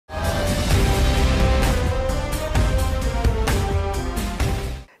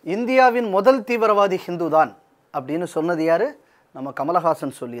இந்தியாவின் முதல் தீவிரவாதி ஹிந்து தான் அப்படின்னு சொன்னது யாரு? நம்ம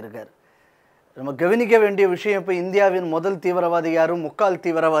கமலஹாசன் சொல்லியிருக்கார். நம்ம கவனிக்க வேண்டிய விஷயம் இப்போ இந்தியாவின் முதல் தீவிரவாதி யாரும் முக்கால்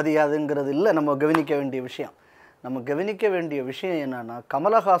தீவிரவாதி யாருங்கிறது இல்லை. நம்ம கவனிக்க வேண்டிய விஷயம் என்னன்னா,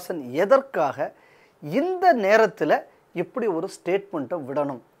 கமலஹாசன் எதற்காக இந்த நேரத்தில் இப்படி ஒரு ஸ்டேட்மெண்ட்டை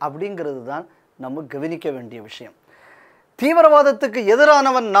விடணும் அப்படிங்கிறது தான் நம்ம கவனிக்க வேண்டிய விஷயம். தீவிரவாதத்துக்கு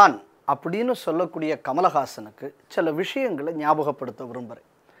எதிரானவன் நான் அப்படின்னு சொல்லக்கூடிய கமலஹாசனுக்கு சில விஷயங்களை ஞாபகப்படுத்த விரும்புகிறேன்.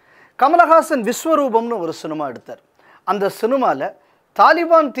 கமலஹாசன் விஸ்வரூபம்னு ஒரு சினிமா எடுத்தார். அந்த சினிமாவில்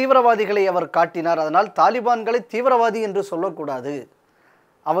தாலிபான் தீவிரவாதிகளை அவர் காட்டினார். அதனால் தாலிபான்களை தீவிரவாதி என்று சொல்லக்கூடாது,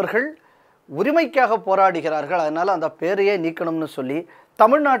 அவர்கள் உரிமைக்காக போராடுகிறார்கள், அதனால் அந்த பேரையே நீக்கணும்னு சொல்லி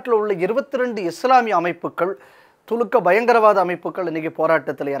தமிழ்நாட்டில் உள்ள 22 இஸ்லாமிய அமைப்புகள், துலுக்க பயங்கரவாத அமைப்புகள் இன்றைக்கி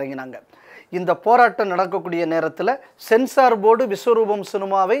போராட்டத்தில் இறங்கினாங்க. இந்த போராட்டம் நடக்கக்கூடிய நேரத்தில் சென்சார் போர்டு விஸ்வரூபம்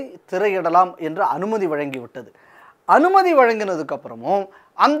சினிமாவை திரையிடலாம் என்று அனுமதி வழங்கிவிட்டது. அனுமதி வழங்கினதுக்கப்புறமும்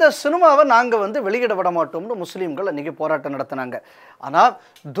அந்த சினிமாவை நாங்கள் வெளியிட விட மாட்டோம்னு முஸ்லீம்கள் அன்றைக்கி போராட்டம் நடத்தினாங்க. ஆனால்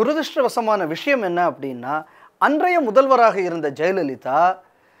துரதிருஷ்டவசமான விஷயம் என்ன அப்படின்னா, அன்றைய முதல்வராக இருந்த ஜெயலலிதா,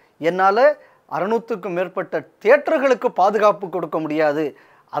 என்னால் 600க்கும் மேற்பட்ட தியேட்டர்களுக்கு பாதுகாப்பு கொடுக்க முடியாது,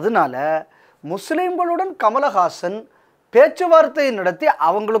 அதனால முஸ்லீம்களுடன் கமலஹாசன் பேச்சுவார்த்தை நடத்தி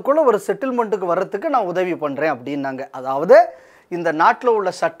அவங்களுக்குள்ள ஒரு செட்டில்மெண்ட்டுக்கு வர்றதுக்கு நான் உதவி பண்ணுறேன் அப்படின்னாங்க. அதாவது இந்த நாட்டில் உள்ள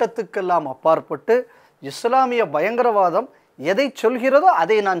சட்டத்துக்கெல்லாம் அப்பாற்பட்டு இஸ்லாமிய பயங்கரவாதம் எதை சொல்கிறதோ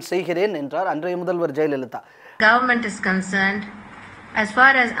அதை நான் செய்கிறேன் என்றார் அன்றைய முதல்வர் Jayalalithaa. Government is concerned, as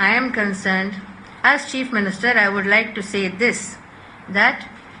far as I am concerned, as Chief Minister, I would like to say this, that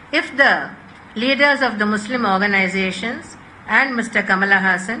if the leaders of the Muslim organizations and Mr.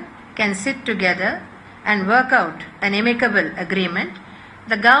 Kamalhasan can sit together and work out an amicable agreement,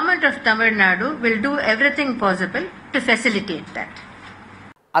 the government of Tamil Nadu will do everything possible to facilitate that.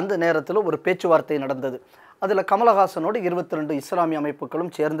 அந்த நேரத்தில் ஒரு பேச்சுவார்த்தை நடந்தது. அதில் கமலஹாசனோடு 22 இஸ்லாமிய அமைப்புகளும்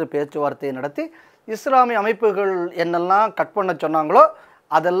சேர்ந்து பேச்சுவார்த்தையை நடத்தி இஸ்லாமிய அமைப்புகள் என்னெல்லாம் கட் பண்ண சொன்னாங்களோ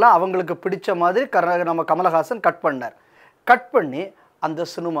அதெல்லாம் அவங்களுக்கு பிடிச்ச மாதிரி நம்ம கமலஹாசன் கட் பண்ணார். கட் பண்ணி அந்த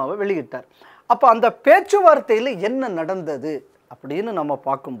சினிமாவை வெளியிட்டார். அப்போ அந்த பேச்சுவார்த்தையில் என்ன நடந்தது அப்படின்னு நம்ம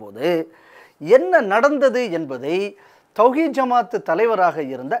பார்க்கும்போது, என்ன நடந்தது என்பதை தௌஹீத் ஜமாத்து தலைவராக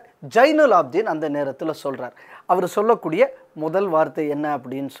இருந்த ஜைனுல் ஆப்தீன் அந்த நேரத்தில் சொல்கிறார். அவர் சொல்லக்கூடிய முதல் வார்த்தை என்ன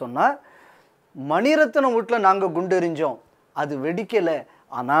அப்படின்னு சொன்னால், மணிரத்னம் வீட்டில் நாங்கள் குண்டு எறிஞ்சோம், அது வெடிக்கலை,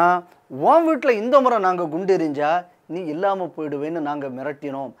 ஆனால் உன் வீட்டில் இந்த முறை நாங்கள் குண்டு எறிஞ்சா நீ இல்லாமல் போயிடுவேன்னு நாங்கள்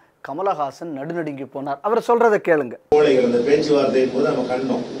மிரட்டினோம். கமலஹாசன் நடுநடுங்கி போனார். அவர் சொல்றதை கேளுங்க. அந்த பேச்சுவார்த்தை போது நம்ம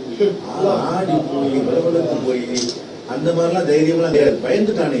கண்டோம், ஆடி போய் பலபலத்து போய் அந்த மாதிரிலாம் தைரியம்லாம்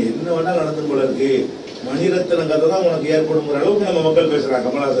பயந்துட்டானே, என்ன வேணாலும் நடந்து போல இருக்கு, மணிரத்னம் கதை தான் உனக்கு ஏற்படும் அளவுக்கு நம்ம மக்கள் பேசுறாங்க.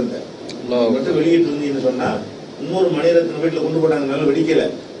 கமலஹாசன் மட்டும் வெளியிட்டு இருந்தீங்கன்னு சொன்னா இன்னொரு மணிரத்னம் வீட்டுல கொண்டு போட்டாங்கனால வெடிக்கல,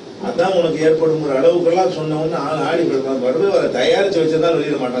 அதான் உனக்கு ஏற்படும் அளவுக்கெல்லாம் சொன்னவொன்னு ஆடி வரவே தயாரிச்சு வச்சதான்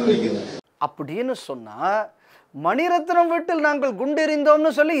வெளியிட மாட்டாங்க நினைக்கிறேன் அப்படின்னு சொன்னா, மணிரத்னம் வீட்டில் நாங்கள்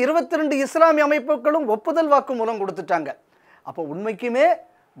குண்டெறிந்தோம்னு சொல்லி 22 இஸ்லாமிய அமைப்புகளும் ஒப்புதல் வாக்கு மூலம் கொடுத்துட்டாங்க. அப்போ உண்மைக்குமே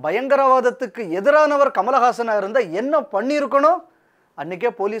பயங்கரவாதத்துக்கு எதிரானவர் கமலஹாசனாக இருந்தால் என்ன பண்ணியிருக்கணும்? அன்றைக்கே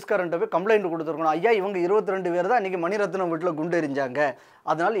போலீஸ்காரன்ட்ட போய் கம்ப்ளைண்ட் கொடுத்துருக்கணும், ஐயா இவங்க 22 பேர் தான் அன்றைக்கி மணிரத்னம் வீட்டில் குண்டு எறிஞ்சாங்க,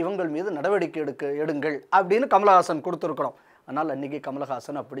 அதனால் இவங்கள் மீது நடவடிக்கை எடுங்கள் அப்படின்னு கமலஹாசன் கொடுத்துருக்கணும். ஆனால் அன்றைக்கி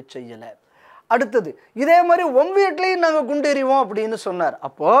கமலஹாசன் அப்படி செய்யலை. அடுத்தது இதே மாதிரி உன் வீட்லேயும் நாங்கள் குண்டு எறிவோம் அப்படின்னு சொன்னார்.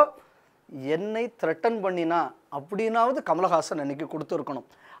 அப்போது என்னை த்ரெட்டன் பண்ணினா அப்படின்னாவது கமலஹாசன் அன்றைக்கி கொடுத்துருக்கணும்.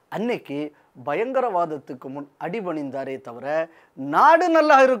 அன்னைக்கு பயங்கரவாதத்துக்கு முன் அடிபணிந்தாரே தவிர, நாடு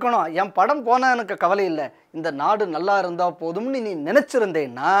நல்லா இருக்கணும், என் படம் போனால் எனக்கு கவலை இல்லை, இந்த நாடு நல்லா இருந்தால் போதும்னு நீ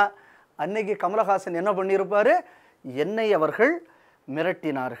நினச்சிருந்தேன்னா அன்னைக்கு கமலஹாசன் என்ன பண்ணியிருப்பார்? என்னை அவர்கள்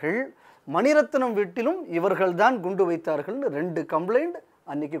மிரட்டினார்கள், மணிரத்னம் வீட்டிலும் இவர்கள் தான் குண்டு வைத்தார்கள்னு 2 கம்ப்ளைண்ட்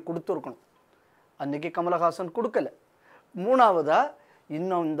அன்னைக்கு கொடுத்துருக்கணும். அன்னைக்கு கமலஹாசன் கொடுக்கல. மூணாவதா,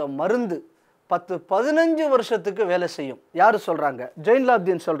 இன்னும் இந்த மருந்து 10-15 வருஷத்துக்கு வேலை செய்யும். யாரு சொல்றாங்க? ஜைனுல்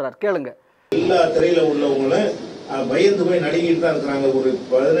ஆப்தீன் சொல்றார், கேளுங்க. எல்லா திரையில உள்ளவங்கள பயந்து போய் நடிகிட்டு தான் இருக்கிறாங்க. ஒரு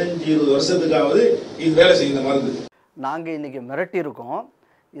 15-20 வருஷத்துக்காவது இது வேலை செய்யும் மருந்து. நாங்க இன்னைக்கு மிரட்டி இருக்கோம்,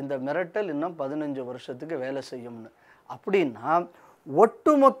 இந்த மிரட்டல் இன்னும் 15 வருஷத்துக்கு வேலை செய்யும்னு. அப்படின்னா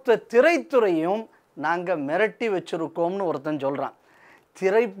ஒட்டுமொத்த திரைத்துறையும் நாங்க மிரட்டி வச்சிருக்கோம்னு ஒருத்தன் சொல்றான்.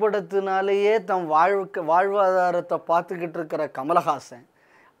 திரைப்படத்தினாலேயே தம் வாழ்வாதாரத்தை பார்த்துக்கிட்டு இருக்கிற கமலஹாசன்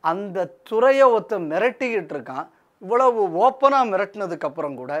அந்த துறையை மிரட்டிக்கிட்டு இருக்கான். இவ்வளவு ஓப்பனாக மிரட்டினதுக்கு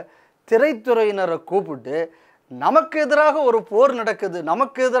அப்புறம் கூட திரைத்துறையினரை கூப்பிட்டு நமக்கு எதிராக ஒரு போர் நடக்குது,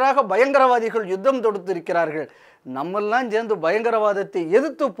 நமக்கு எதிராக பயங்கரவாதிகள் யுத்தம் தொடுத்திருக்கிறார்கள், நம்மெல்லாம் சேர்ந்து பயங்கரவாதத்தை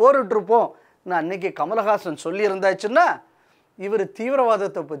எதிர்த்து போரிட்டுருப்போம் அன்னைக்கு கமலஹாசன் சொல்லியிருந்தாச்சுன்னா இவர்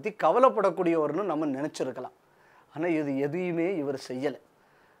தீவிரவாதத்தை பற்றி கவலைப்படக்கூடியவர்னு நம்ம நினச்சிருக்கலாம். ஆனால் இது எதையுமே இவர் செய்யலை.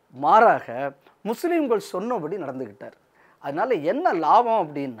 மாறாக முஸ்லீம்கள் சொன்னபடி நடந்துக்கிட்டார். அதனால் என்ன லாபம்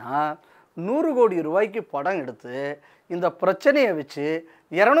அப்படின்னா 100 கோடி ரூபாய்க்கு படம் எடுத்து இந்த பிரச்சனையை வச்சு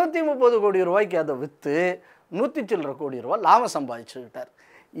 230 கோடி ரூபாய்க்கு அதை விற்று 100 சில்லற கோடி ரூபாய் லாபம் சம்பாதிச்சுக்கிட்டார்.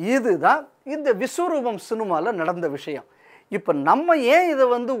 இதுதான் இந்த விஸ்வரூபம் சினிமாவில் நடந்த விஷயம். இப்போ நம்ம ஏன் இதை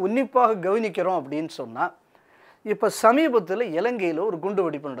உன்னிப்பாக கவனிக்கிறோம் அப்படின்னு சொன்னால், இப்போ சமீபத்தில் இலங்கையில் ஒரு குண்டு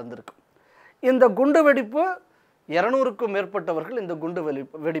வெடிப்பு நடந்திருக்கு. இந்த குண்டு வெடிப்பு 200க்கும் மேற்பட்டவர்கள் இந்த குண்டு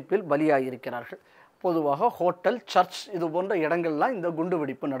வெடிப்பில் பலியாகியிருக்கிறார்கள். பொதுவாக ஹோட்டல், சர்ச் இது போன்ற இடங்கள்லாம் இந்த குண்டு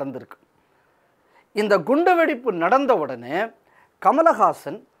வெடிப்பு நடந்திருக்கு. இந்த குண்டு வெடிப்பு நடந்த உடனே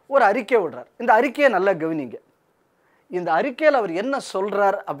கமலஹாசன் ஒரு அறிக்கை விடுறார். இந்த அறிக்கையை நல்லா கவனிங்க. இந்த அறிக்கையில் அவர் என்ன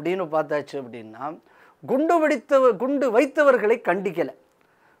சொல்கிறார் அப்படின்னு பார்த்தாச்சு அப்படின்னா, குண்டு வைத்தவர்களை கண்டிக்கலை,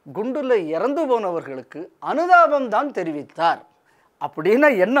 குண்டில் இறந்து போனவர்களுக்கு அனுதாபம் தான் தெரிவித்தார். அப்படின்னா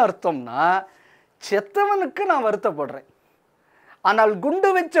என்ன அர்த்தம்னா, செத்தவனுக்கு நான் வருத்தப்படுறேன், ஆனால் குண்டு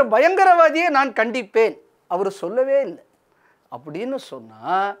வச்ச பயங்கரவாதியை நான் கண்டிப்பேன் அவர் சொல்லவே இல்லை. அப்படின்னு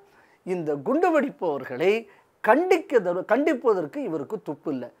சொன்னால் இந்த குண்டு வெடிப்பவர்களை கண்டிப்பதற்கு இவருக்கு துப்பு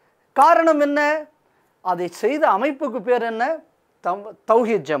இல்லை. காரணம் என்ன? அதை செய்த அமைப்புக்கு பேர் என்ன?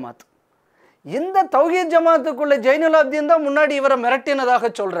 தௌஹீத் ஜமாத். இந்த தௌஹீத் ஜமாத்துக்குள்ள ஜைனுலாப்தீன் தான் முன்னாடி இவரை மிரட்டினதாக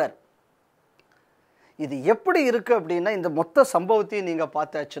சொல்றார். இது எப்படி இருக்கு அப்படின்னா, இந்த மொத்த சம்பவத்தையும் நீங்க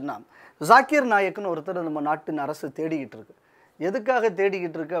பார்த்தாச்சுன்னா, ஜாக்கிர் நாயக்னு ஒருத்தர் நம்ம நாட்டின் அரசு தேடிக்கிட்டு இருக்கு. எதுக்காக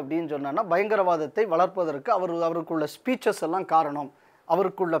தேடிக்கிட்டு இருக்கு அப்படின்னு சொன்னா, பயங்கரவாதத்தை வளர்ப்பதற்கு அவருக்குள்ள ஸ்பீச்சஸ் எல்லாம் காரணம்,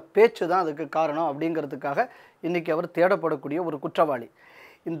 அவருக்குள்ள பேச்சு தான் அதுக்கு காரணம் அப்படிங்கிறதுக்காக இன்னைக்கு அவர் தேடப்படக்கூடிய ஒரு குற்றவாளி.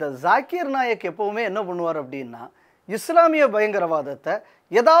 இந்த ஜாக்கிர் நாயக் எப்பவுமே என்ன பண்ணுவார் அப்படின்னா, இஸ்லாமிய பயங்கரவாதத்தை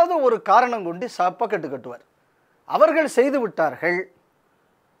ஏதாவது ஒரு காரணம் கொண்டு பக்கெட்டு கட்டுவார். அவர்கள் செய்து விட்டார்கள்,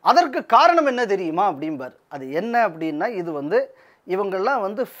 அதற்கு காரணம் என்ன தெரியுமா அப்படிம்பார். அது என்ன அப்படின்னா, இது இவங்கெல்லாம்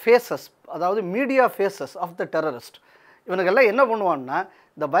ஃபேஸஸ், அதாவது media faces of the terrorist. இவனுங்கெல்லாம் என்ன பண்ணுவான்னா,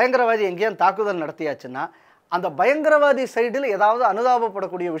 இந்த பயங்கரவாதி எங்கேயும் தாக்குதல் நடத்தியாச்சுன்னா அந்த பயங்கரவாதி சைடில் ஏதாவது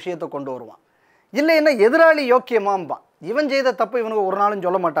அனுதாபப்படக்கூடிய விஷயத்தை கொண்டு வருவான். இல்லைன்னா எதிராளி யோக்கியமாம்பான். இவன் செய்த தப்பு இவனுக்கு ஒரு நாளும்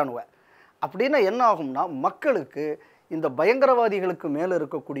சொல்ல மாட்டானுவ. அப்படின்னா என்ன ஆகும்னா, மக்களுக்கு இந்த பயங்கரவாதிகளுக்கு மேலே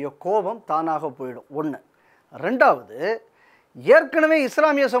இருக்கக்கூடிய கோபம் தானாக போயிடும். ஒன்று. ரெண்டாவது, ஏற்கனவே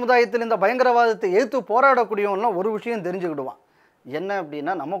இஸ்லாமிய சமுதாயத்தில் இந்த பயங்கரவாதத்தை எதிர்த்து போராடக்கூடியவன்லாம் ஒரு விஷயம் தெரிஞ்சுக்கிடுவான். என்ன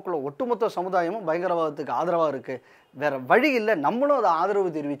அப்படின்னா, நமக்குள்ள ஒட்டுமொத்த சமுதாயமும் பயங்கரவாதத்துக்கு ஆதரவாக இருக்குது, வேற வழி இல்லை, நம்மளும் அதை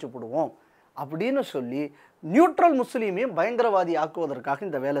ஆதரவு தெரிவிச்சு போடுவோம் அப்படின்னு சொல்லி நியூட்ரல் முஸ்லீமையும் பயங்கரவாதி ஆக்குவதற்காக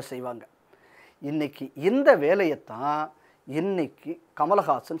இந்த வேலை செய்வாங்க. இன்னைக்கு இந்த வேலையைத்தான் இன்னைக்கு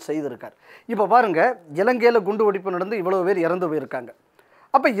கமலஹாசன் செய்திருக்கார். இப்போ பாருங்க, இலங்கையில் குண்டு வெடிப்பு நடந்து இவ்வளவு பேர் இறந்து போயிருக்காங்க.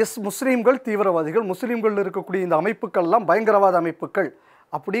 அப்போ முஸ்லீம்கள் தீவிரவாதிகள், முஸ்லீம்கள் இருக்கக்கூடிய இந்த அமைப்புகள்லாம் பயங்கரவாத அமைப்புகள்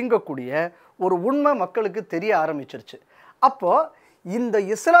அப்படிங்கக்கூடிய ஒரு உண்மை மக்களுக்கு தெரிய ஆரம்பிச்சிருச்சு. அப்போது இந்த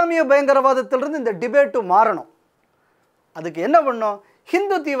இஸ்லாமிய பயங்கரவாதத்திலிருந்து இந்த டிபேட்டு மாறணும். அதுக்கு என்ன பண்ணோம்?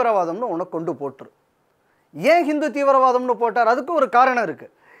 ஹிந்து தீவிரவாதம்னு ஒன்று கொண்டு போட்டுரு. ஏன் ஹிந்து தீவிரவாதம்னு போட்டார்? அதுக்கு ஒரு காரணம்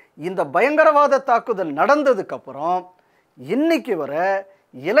இருக்குது. இந்த பயங்கரவாத தாக்குதல் நடந்ததுக்கப்புறம் இன்னைக்கு வர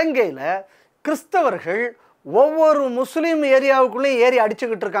இலங்கையில் கிறிஸ்தவர்கள் ஒவ்வொரு முஸ்லீம் ஏரியாவுக்குள்ளேயும் ஏறி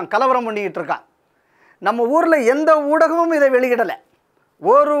அடிச்சுக்கிட்டு இருக்காங்க, கலவரம் பண்ணிக்கிட்டு இருக்கான். நம்ம ஊரில் எந்த ஊடகமும் இதை வெளியிடலை,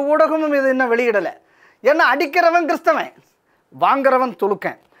 ஒரு ஊடகமும் இதை இன்னும் வெளியிடலை. ஏன்னா அடிக்கிறவன் கிறிஸ்தவன், வாங்குறவன்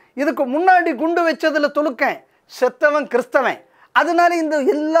துலுக்கன். இதுக்கு முன்னாடி குண்டு வச்சதில் துலுக்கன், செத்தவன் கிறிஸ்தவன். அதனால இந்த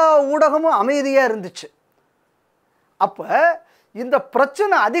எல்லா ஊடகமும் அமைதியாக இருந்துச்சு. அப்போ இந்த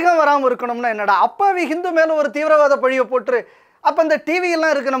பிரச்சனை அதிகம் வராமல் இருக்கணும்னா என்னடா, அப்பாவி ஹிந்து மேலே ஒரு தீவிரவாத பழியை போட்டு, அப்போ இந்த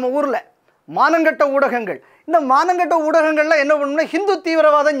டிவியெல்லாம் இருக்குது நம்ம ஊரில், மானங்கட்ட ஊடகங்கள். இந்த மானங்கட்ட ஊடகங்கள்லாம் என்ன பண்ணணும்னா, ஹிந்து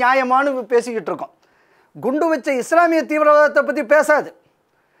தீவிரவாதம் நியாயமானு பேசிக்கிட்டு இருக்கோம். குண்டு வச்ச இஸ்லாமிய தீவிரவாதத்தை பற்றி பேசாது.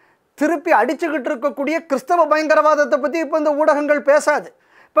 திருப்பி அடிச்சுக்கிட்டு இருக்கக்கூடிய கிறிஸ்தவ பயங்கரவாதத்தை பற்றி இப்போ இந்த ஊடகங்கள் பேசாது.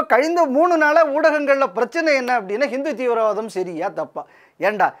 இப்போ கழிந்த 3 நாளாக ஊடகங்களில் பிரச்சனை என்ன அப்படின்னா, ஹிந்து தீவிரவாதம் சரியா தப்பா?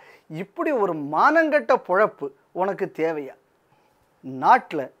 ஏண்டா இப்படி ஒரு மானங்கட்ட பொழப்பு உனக்கு தேவையா?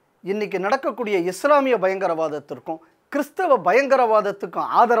 நாட்டில் இன்னைக்கு நடக்கக்கூடிய இஸ்லாமிய பயங்கரவாதத்திற்கும் கிறிஸ்தவ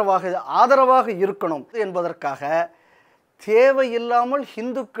பயங்கரவாதத்துக்கும் ஆதரவாக இருக்கணும் என்பதற்காக தேவையில்லாமல்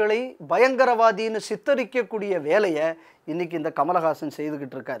ஹிந்துக்களை பயங்கரவாதின்னு சித்தரிக்கக்கூடிய வேலையை இன்னைக்கு இந்த கமலஹாசன்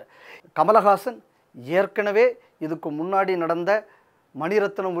செய்துக்கிட்டு இருக்காரு. கமலஹாசன் ஏற்கனவே இதுக்கு முன்னாடி நடந்த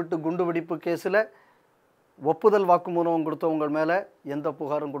மணிரத்னம் விட்டு குண்டு வெடிப்பு கேஸில் ஒப்புதல் வாக்குமூலம் கொடுத்தவங்க மேலே எந்த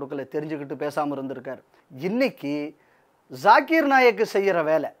புகாரும் கொடுக்கல, தெரிஞ்சுக்கிட்டு பேசாமல் இருந்திருக்கார். இன்னைக்கு ஜாக்கிர் நாயக்கு செய்கிற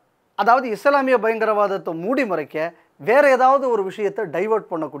வேலை, அதாவது இஸ்லாமிய பயங்கரவாதத்தை மூடி மறைக்க வேறு ஏதாவது ஒரு விஷயத்தை டைவர்ட்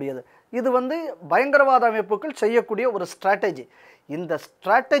பண்ணக்கூடியது. இது பயங்கரவாத அமைப்புகள் செய்யக்கூடிய ஒரு ஸ்ட்ராட்டஜி. இந்த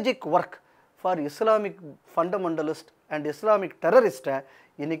strategic work for Islamic fundamentalist and Islamic டெரரிஸ்ட்டை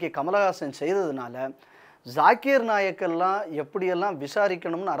இன்றைக்கி கமலஹாசன் செய்ததுனால ஜாக்கிர் நாயக்கெல்லாம் எப்படியெல்லாம்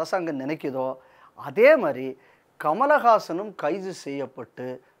விசாரிக்கணும்னு அரசாங்கம் நினைக்குதோ அதே மாதிரி கமலஹாசனும் கைது செய்யப்பட்டு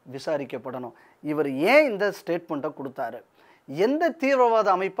விசாரிக்கப்படணும். இவர் ஏன் இந்த ஸ்டேட்மெண்ட்டை கொடுத்தாரு, எந்த தீவிரவாத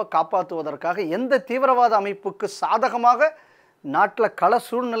அமைப்பை காப்பாற்றுவதற்காக, எந்த தீவிரவாத அமைப்புக்கு சாதகமாக நாட்டில் கள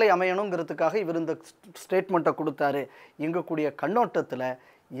சூழ்நிலை அமையணுங்கிறதுக்காக இவர் இந்த ஸ்டேட்மெண்ட்டை கொடுத்தாரு எங்கக்கூடிய கண்ணோட்டத்தில்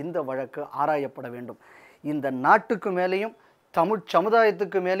இந்த வழக்கு ஆராயப்பட வேண்டும். இந்த நாட்டுக்கு மேலேயும் தமிழ்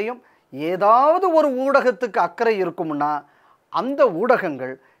சமுதாயத்துக்கு மேலேயும் ஏதாவது ஒரு ஊடகத்துக்கு அக்கறை இருக்கும்னா அந்த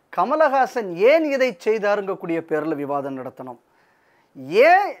ஊடகங்கள் கமலஹாசன் ஏன் இதை செய்தாருங்கக்கூடிய பேரில் விவாதம் நடத்தணும்.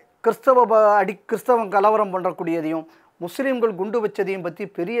 ஏன் கிறிஸ்தவம் கலவரம் பண்ணக்கூடியதையும் முஸ்லீம்கள் குண்டு வச்சதையும் பற்றி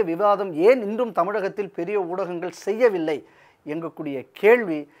பெரிய விவாதம் ஏன் இன்றும் தமிழகத்தில் பெரிய ஊடகங்கள் செய்யவில்லை எங்கக்கூடிய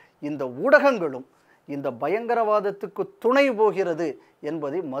கேள்வி இந்த ஊடகங்களும் இந்த பயங்கரவாதத்துக்கு துணை போகிறது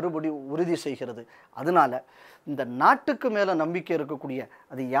என்பதை மறுபடி உறுதி செய்கிறது. அதனால் இந்த நாட்டுக்கு மேலே நம்பிக்கை இருக்கக்கூடிய,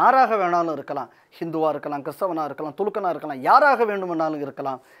 அது யாராக வேணாலும் இருக்கலாம், ஹிந்துவாக இருக்கலாம், கிறிஸ்தவனாக இருக்கலாம், துலுக்கனாக இருக்கலாம், யாராக வேண்டுமானாலும்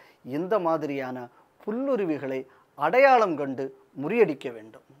இருக்கலாம், இந்த மாதிரியான புல்லுருவிகளை அடையாளம் கண்டு முறியடிக்க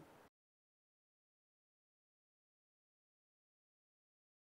வேண்டும்.